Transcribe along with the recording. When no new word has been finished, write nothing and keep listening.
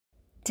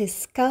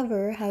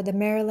Discover how the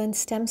Maryland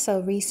Stem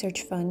Cell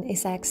Research Fund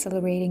is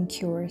accelerating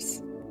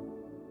cures.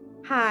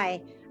 Hi,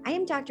 I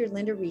am Dr.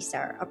 Linda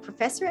Resar, a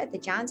professor at the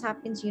Johns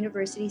Hopkins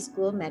University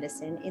School of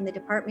Medicine in the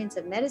departments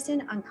of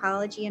medicine,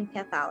 oncology, and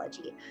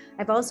pathology.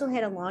 I've also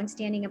had a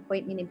long-standing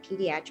appointment in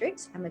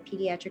pediatrics. I'm a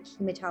pediatric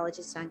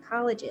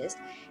hematologist-oncologist,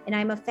 and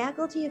I'm a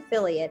faculty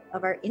affiliate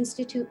of our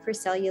Institute for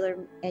Cellular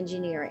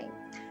Engineering.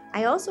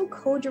 I also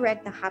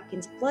co-direct the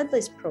Hopkins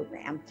Bloodless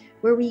program,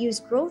 where we use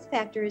growth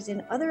factors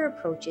and other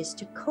approaches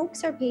to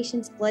coax our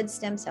patients' blood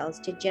stem cells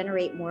to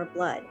generate more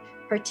blood,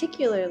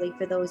 particularly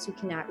for those who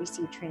cannot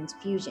receive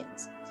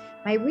transfusions.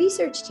 My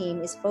research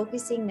team is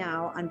focusing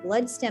now on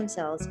blood stem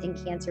cells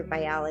and cancer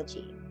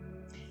biology.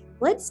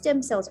 Blood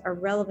stem cells are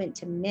relevant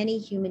to many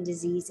human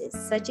diseases,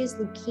 such as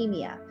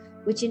leukemia,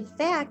 which in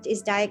fact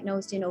is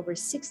diagnosed in over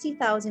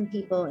 60,000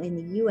 people in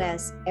the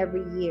US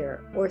every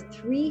year, or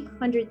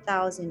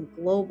 300,000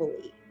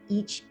 globally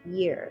each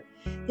year.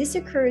 This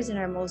occurs in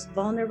our most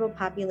vulnerable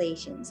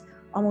populations.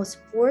 Almost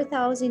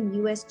 4,000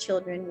 US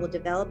children will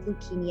develop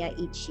leukemia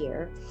each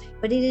year,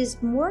 but it is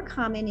more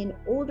common in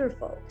older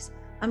folks.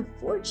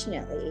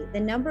 Unfortunately, the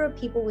number of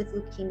people with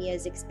leukemia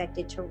is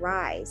expected to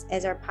rise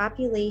as our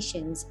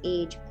populations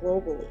age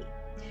globally.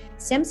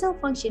 Stem cell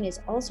function is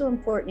also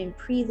important in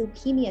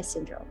pre-leukemia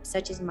syndromes,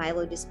 such as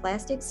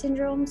myelodysplastic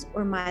syndromes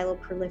or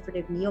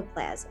myeloproliferative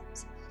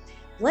neoplasms.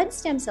 Blood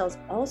stem cells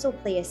also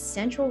play a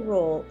central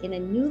role in a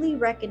newly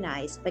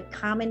recognized but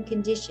common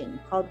condition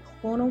called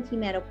clonal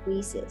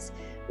hematopoiesis,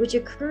 which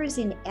occurs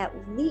in at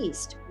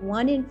least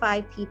 1 in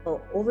 5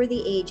 people over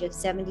the age of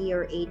 70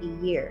 or 80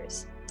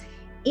 years.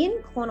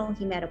 In clonal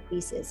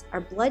hematopoiesis,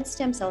 our blood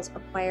stem cells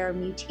acquire a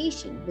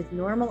mutation with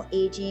normal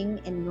aging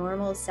and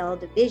normal cell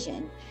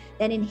division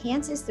that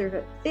enhances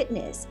their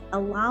fitness,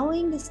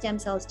 allowing the stem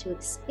cells to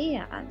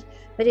expand,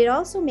 but it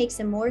also makes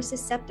them more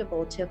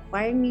susceptible to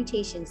acquiring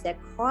mutations that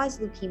cause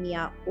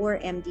leukemia or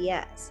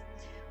MDS.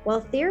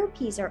 While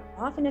therapies are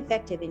often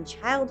effective in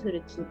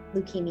childhood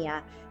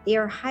leukemia, they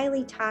are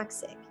highly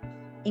toxic.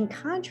 In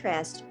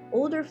contrast,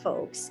 older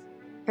folks,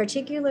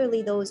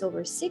 particularly those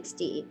over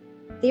 60,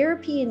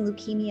 therapy in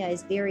leukemia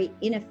is very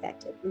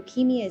ineffective.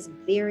 Leukemia is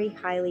very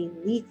highly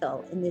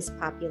lethal in this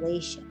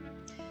population.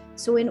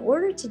 So in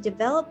order to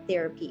develop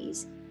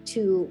therapies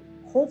to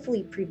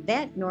hopefully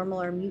prevent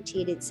normal or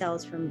mutated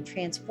cells from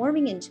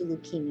transforming into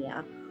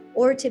leukemia,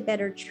 or to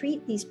better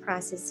treat these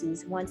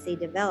processes once they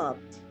develop,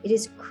 it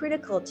is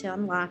critical to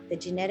unlock the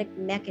genetic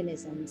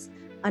mechanisms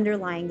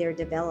underlying their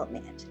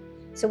development.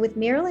 So with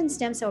Maryland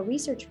Stem Cell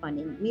Research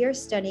Funding, we are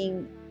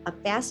studying a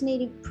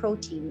fascinating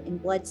protein in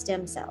blood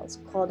stem cells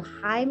called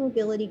high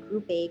mobility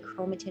group A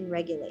chromatin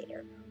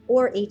regulator,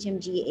 or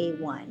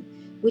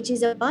HMGA1, which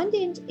is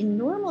abundant in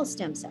normal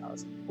stem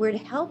cells, where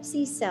it helps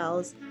these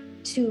cells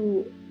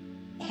to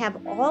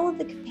have all of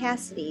the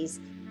capacities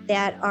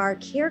that are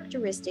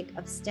characteristic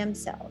of stem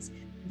cells.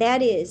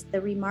 That is,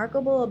 the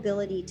remarkable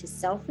ability to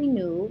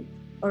self-renew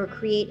or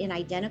create an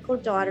identical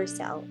daughter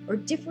cell or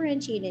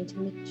differentiate into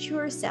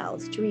mature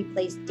cells to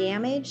replace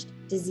damaged,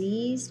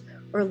 diseased,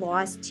 or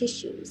lost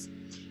tissues.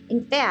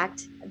 In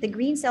fact, the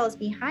green cells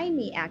behind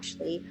me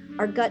actually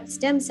are gut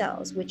stem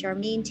cells, which are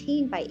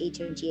maintained by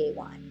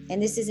HMGA1.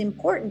 And this is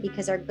important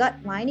because our gut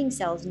lining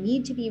cells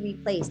need to be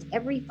replaced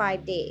every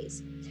 5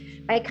 days.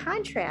 By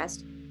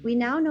contrast, we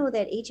now know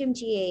that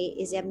HMGA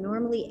is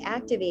abnormally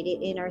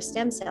activated in our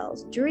stem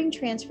cells during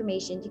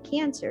transformation to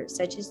cancer,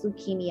 such as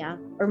leukemia,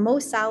 or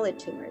most solid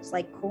tumors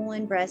like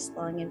colon, breast,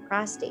 lung, and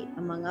prostate,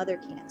 among other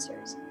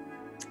cancers.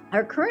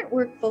 Our current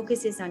work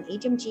focuses on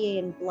HMGA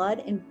in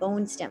blood and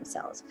bone stem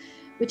cells,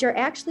 which are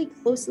actually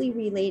closely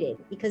related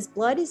because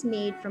blood is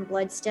made from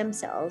blood stem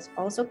cells,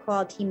 also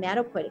called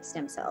hematopoietic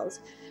stem cells,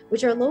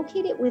 which are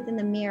located within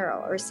the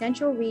marrow or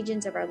central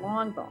regions of our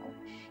long bone.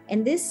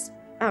 And this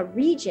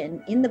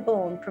region in the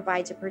bone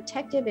provides a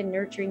protective and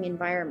nurturing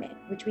environment,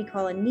 which we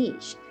call a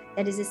niche,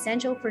 that is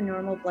essential for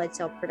normal blood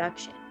cell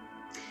production.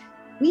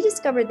 We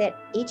discovered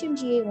that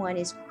HMGA1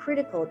 is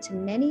critical to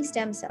many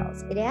stem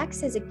cells. It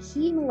acts as a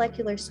key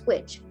molecular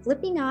switch,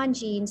 flipping on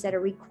genes that are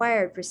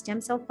required for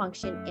stem cell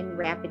function and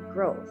rapid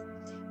growth.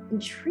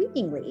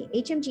 Intriguingly,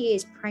 HMGA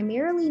is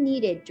primarily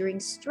needed during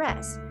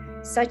stress,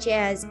 such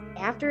as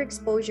after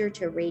exposure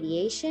to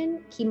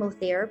radiation,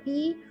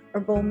 chemotherapy, or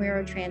bone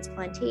marrow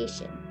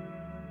transplantation,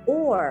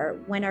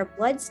 or when our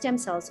blood stem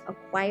cells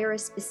acquire a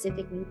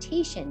specific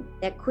mutation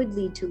that could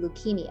lead to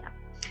leukemia.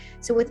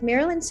 So with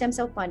Maryland Stem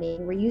Cell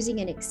Funding, we're using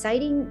an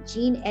exciting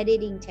gene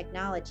editing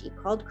technology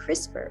called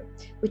CRISPR,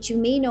 which you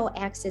may know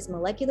acts as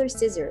molecular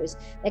scissors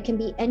that can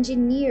be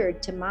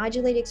engineered to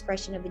modulate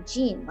expression of a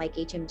gene like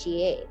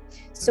HMGA.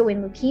 So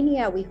in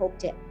leukemia, we hope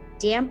to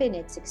dampen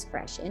its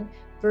expression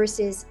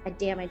versus a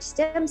damaged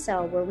stem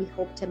cell where we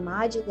hope to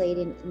modulate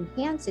and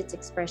enhance its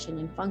expression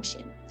and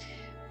function.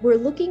 We're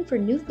looking for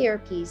new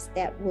therapies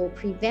that will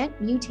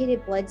prevent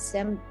mutated blood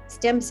stem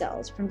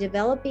cells from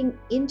developing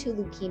into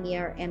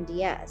leukemia or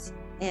MDS.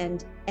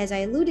 And as I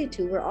alluded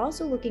to, we're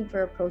also looking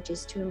for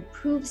approaches to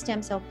improve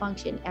stem cell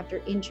function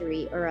after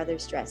injury or other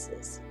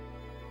stresses.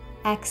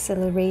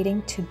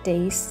 accelerating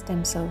today's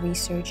stem cell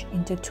research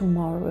into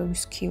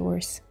tomorrow's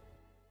cures.